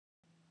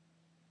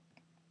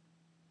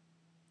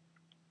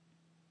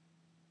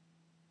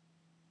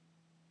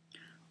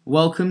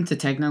Welcome to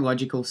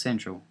Technological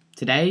Central.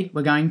 Today,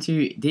 we're going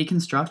to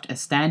deconstruct a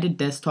standard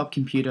desktop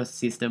computer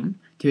system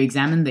to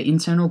examine the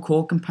internal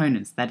core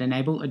components that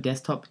enable a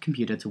desktop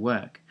computer to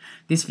work.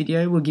 This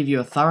video will give you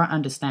a thorough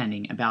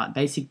understanding about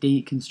basic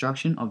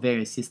deconstruction of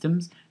various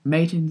systems,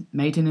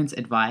 maintenance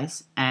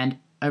advice, and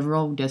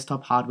overall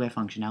desktop hardware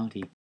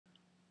functionality.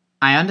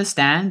 I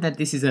understand that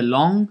this is a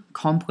long,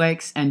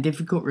 complex, and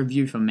difficult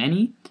review for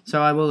many,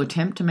 so I will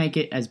attempt to make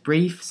it as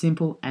brief,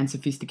 simple, and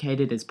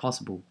sophisticated as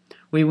possible.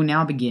 We will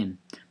now begin.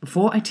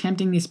 Before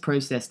attempting this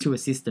process to a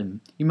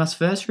system, you must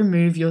first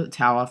remove your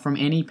tower from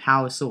any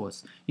power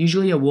source,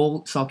 usually a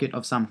wall socket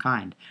of some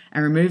kind,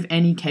 and remove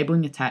any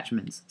cabling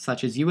attachments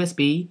such as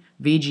USB,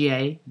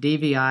 VGA,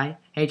 DVI,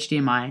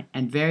 HDMI,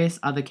 and various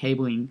other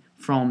cabling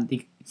from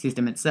the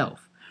system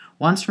itself.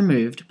 Once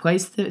removed,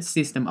 place the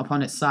system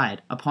upon its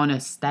side upon a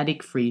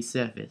static-free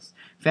surface.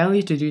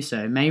 Failure to do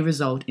so may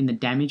result in the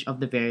damage of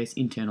the various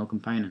internal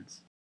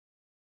components.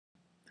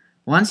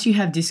 Once you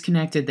have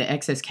disconnected the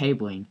excess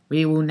cabling,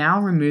 we will now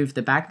remove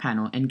the back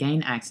panel and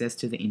gain access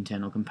to the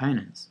internal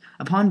components.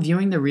 Upon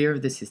viewing the rear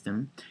of the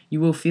system, you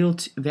will feel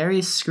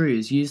various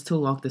screws used to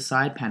lock the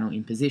side panel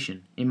in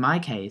position. In my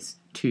case,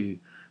 2.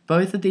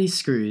 Both of these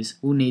screws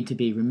will need to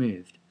be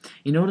removed.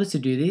 In order to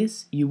do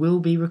this, you will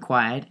be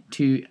required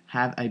to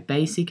have a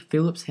basic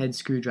Phillips head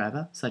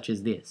screwdriver such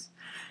as this.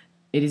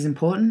 It is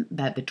important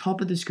that the top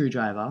of the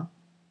screwdriver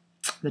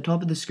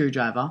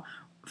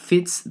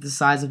fits the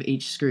size of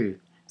each screw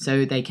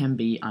so they can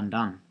be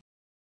undone.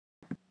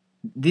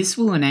 This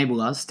will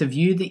enable us to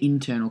view the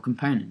internal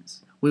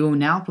components. We will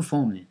now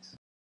perform this.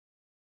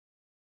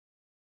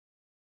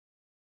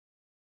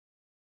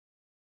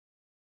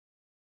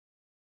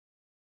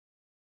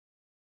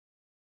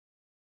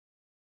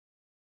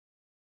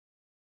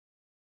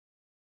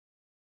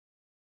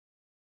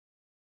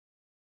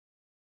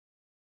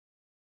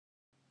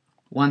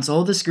 Once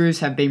all the screws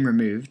have been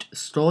removed,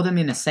 store them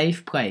in a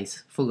safe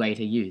place for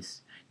later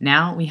use.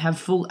 Now we have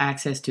full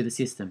access to the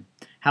system.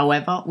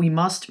 However, we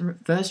must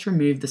first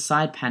remove the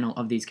side panel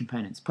of these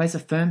components. Place a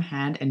firm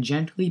hand and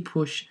gently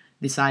push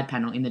the side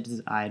panel in the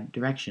desired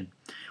direction.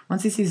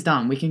 Once this is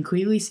done, we can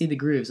clearly see the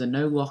grooves are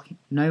no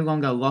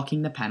longer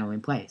locking the panel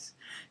in place.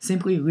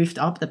 Simply lift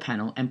up the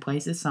panel and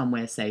place it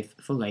somewhere safe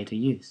for later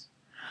use.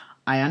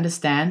 I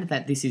understand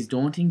that this is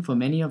daunting for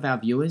many of our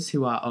viewers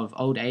who are of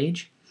old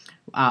age,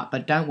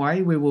 but don't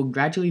worry, we will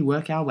gradually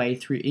work our way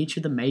through each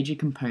of the major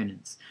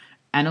components,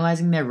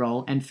 analyzing their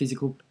role and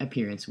physical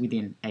appearance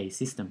within a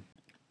system.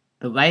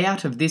 The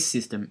layout of this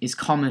system is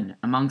common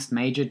amongst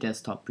major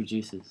desktop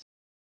producers.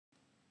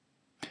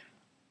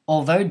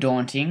 Although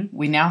daunting,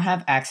 we now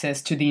have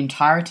access to the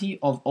entirety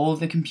of all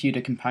the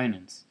computer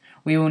components.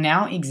 We will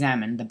now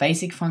examine the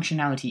basic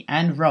functionality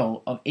and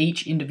role of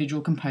each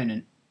individual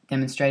component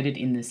demonstrated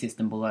in the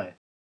system below.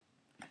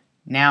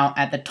 Now,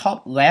 at the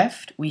top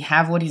left, we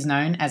have what is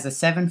known as a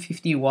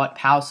 750 watt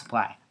power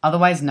supply,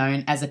 otherwise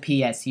known as a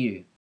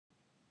PSU.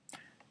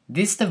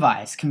 This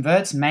device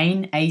converts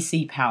main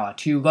AC power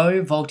to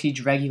low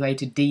voltage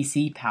regulated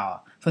DC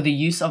power for the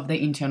use of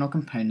the internal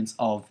components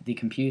of the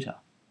computer.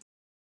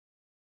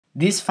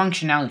 This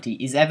functionality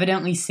is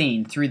evidently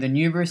seen through the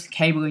numerous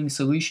cabling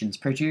solutions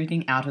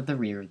protruding out of the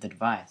rear of the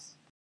device.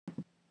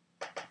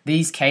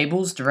 These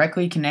cables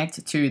directly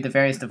connect to the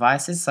various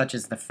devices such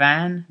as the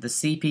fan, the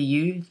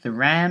CPU, the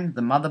RAM,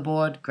 the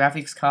motherboard,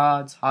 graphics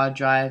cards, hard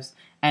drives,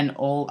 and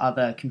all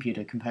other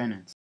computer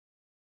components.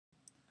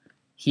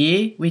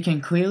 Here, we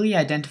can clearly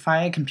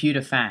identify a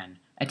computer fan,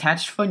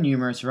 attached for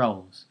numerous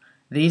roles.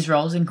 These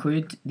roles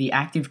include the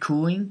active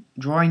cooling,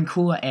 drawing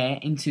cooler air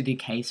into the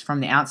case from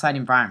the outside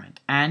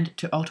environment, and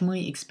to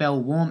ultimately expel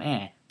warm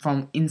air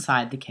from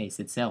inside the case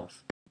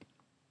itself.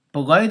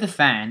 Below the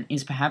fan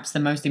is perhaps the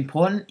most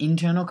important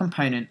internal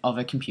component of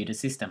a computer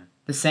system,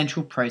 the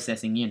central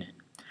processing unit.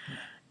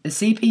 The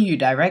CPU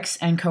directs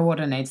and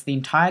coordinates the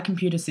entire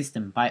computer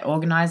system by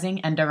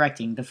organizing and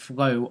directing the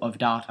flow of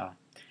data.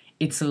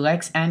 It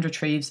selects and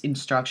retrieves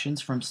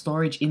instructions from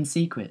storage in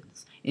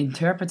sequence,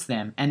 interprets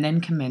them, and then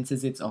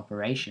commences its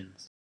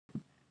operations.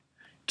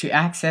 To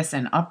access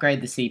and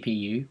upgrade the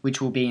CPU,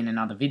 which will be in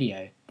another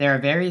video, there are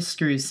various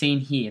screws seen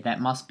here that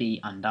must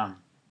be undone.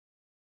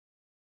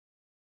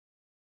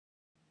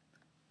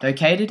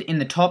 Located in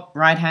the top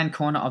right-hand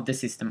corner of the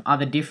system are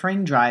the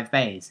differing drive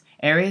bays,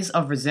 areas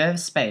of reserved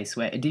space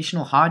where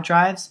additional hard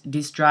drives,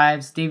 disk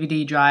drives,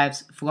 DVD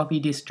drives, floppy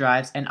disk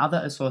drives, and other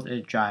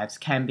assorted drives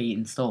can be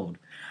installed.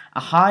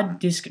 A hard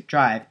disk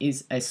drive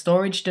is a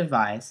storage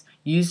device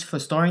used for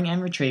storing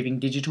and retrieving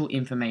digital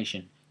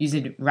information,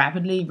 using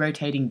rapidly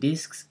rotating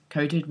disks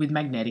coated with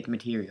magnetic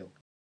material.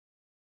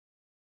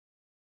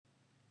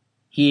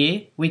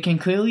 Here, we can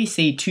clearly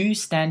see two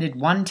standard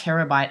 1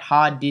 TB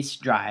hard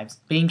disk drives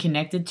being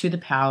connected to the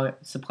power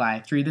supply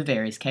through the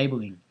various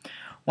cabling.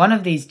 One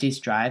of these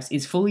disk drives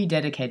is fully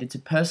dedicated to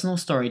personal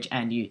storage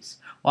and use,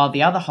 while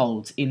the other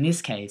holds, in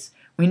this case,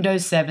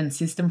 Windows 7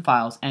 system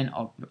files and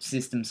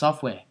system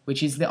software,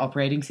 which is the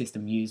operating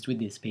system used with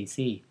this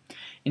PC.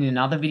 In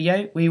another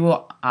video, we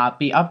will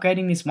be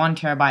upgrading this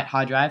 1TB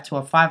hard drive to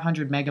a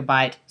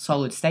 500MB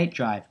solid state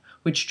drive,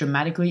 which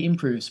dramatically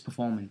improves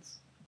performance.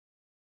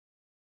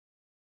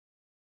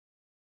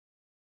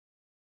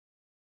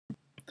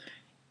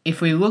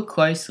 If we look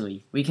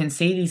closely, we can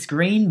see this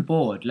green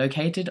board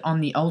located on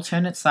the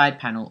alternate side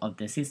panel of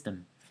the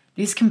system.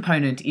 This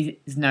component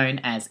is known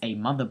as a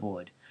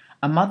motherboard.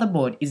 A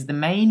motherboard is the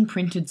main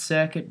printed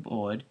circuit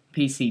board,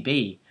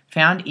 PCB,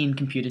 found in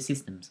computer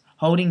systems,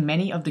 holding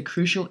many of the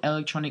crucial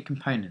electronic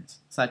components,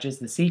 such as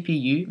the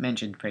CPU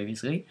mentioned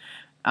previously,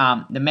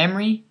 the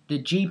memory,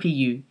 the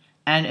GPU,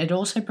 and it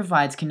also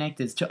provides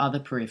connectors to other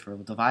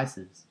peripheral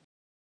devices.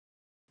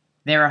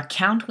 There are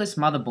countless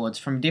motherboards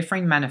from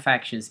differing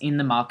manufacturers in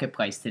the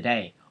marketplace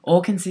today,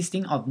 all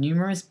consisting of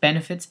numerous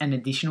benefits and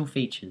additional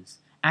features,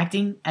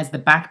 acting as the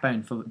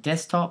backbone for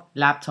desktop,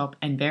 laptop,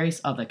 and various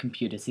other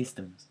computer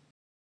systems.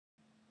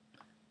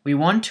 We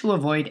want to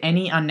avoid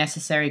any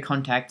unnecessary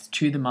contact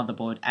to the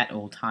motherboard at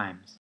all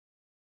times.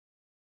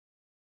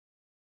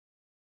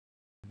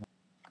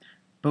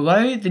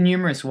 Below the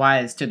numerous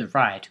wires to the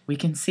right, we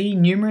can see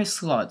numerous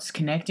slots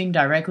connecting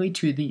directly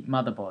to the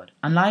motherboard.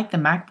 Unlike the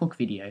MacBook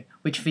video,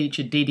 which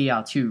featured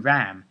DDR2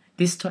 RAM,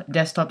 this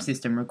desktop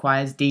system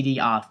requires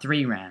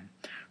DDR3 RAM.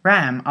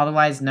 RAM,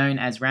 otherwise known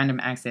as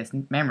random access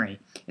memory,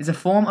 is a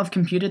form of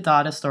computer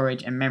data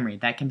storage and memory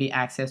that can be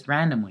accessed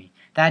randomly.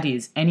 That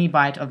is, any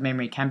byte of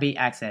memory can be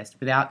accessed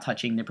without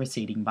touching the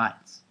preceding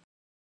bytes.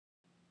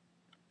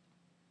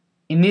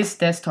 In this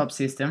desktop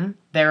system,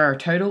 there are a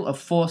total of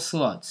 4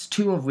 slots,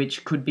 2 of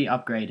which could be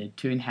upgraded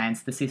to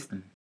enhance the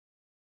system.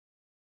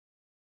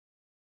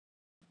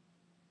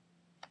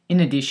 In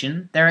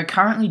addition, there are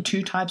currently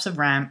 2 types of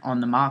RAM on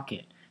the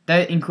market,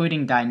 though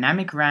including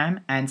dynamic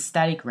RAM and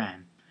static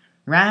RAM.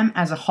 RAM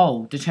as a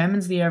whole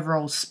determines the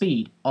overall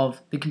speed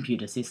of the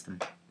computer system.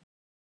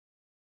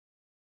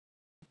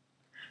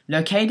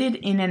 Located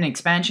in an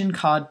expansion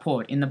card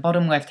port in the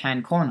bottom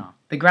left-hand corner,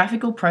 the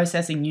Graphical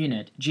Processing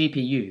Unit,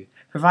 GPU,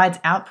 provides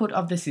output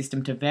of the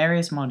system to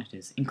various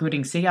monitors,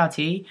 including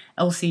CRT,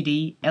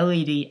 LCD,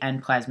 LED,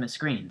 and plasma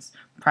screens,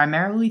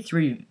 primarily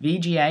through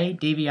VGA,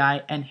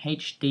 DVI, and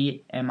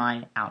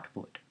HDMI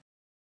output.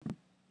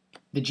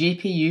 The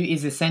GPU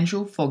is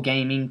essential for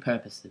gaming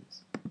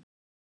purposes.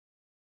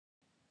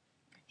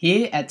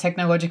 Here at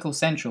Technological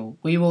Central,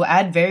 we will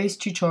add various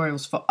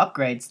tutorials for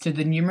upgrades to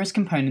the numerous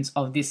components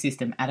of this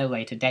system at a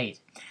later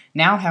date.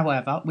 Now,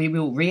 however, we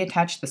will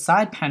reattach the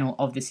side panel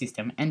of the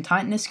system and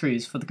tighten the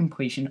screws for the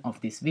completion of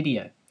this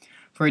video.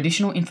 For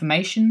additional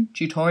information,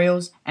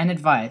 tutorials, and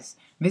advice,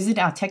 visit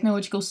our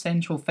Technological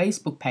Central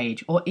Facebook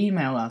page or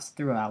email us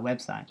through our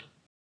website.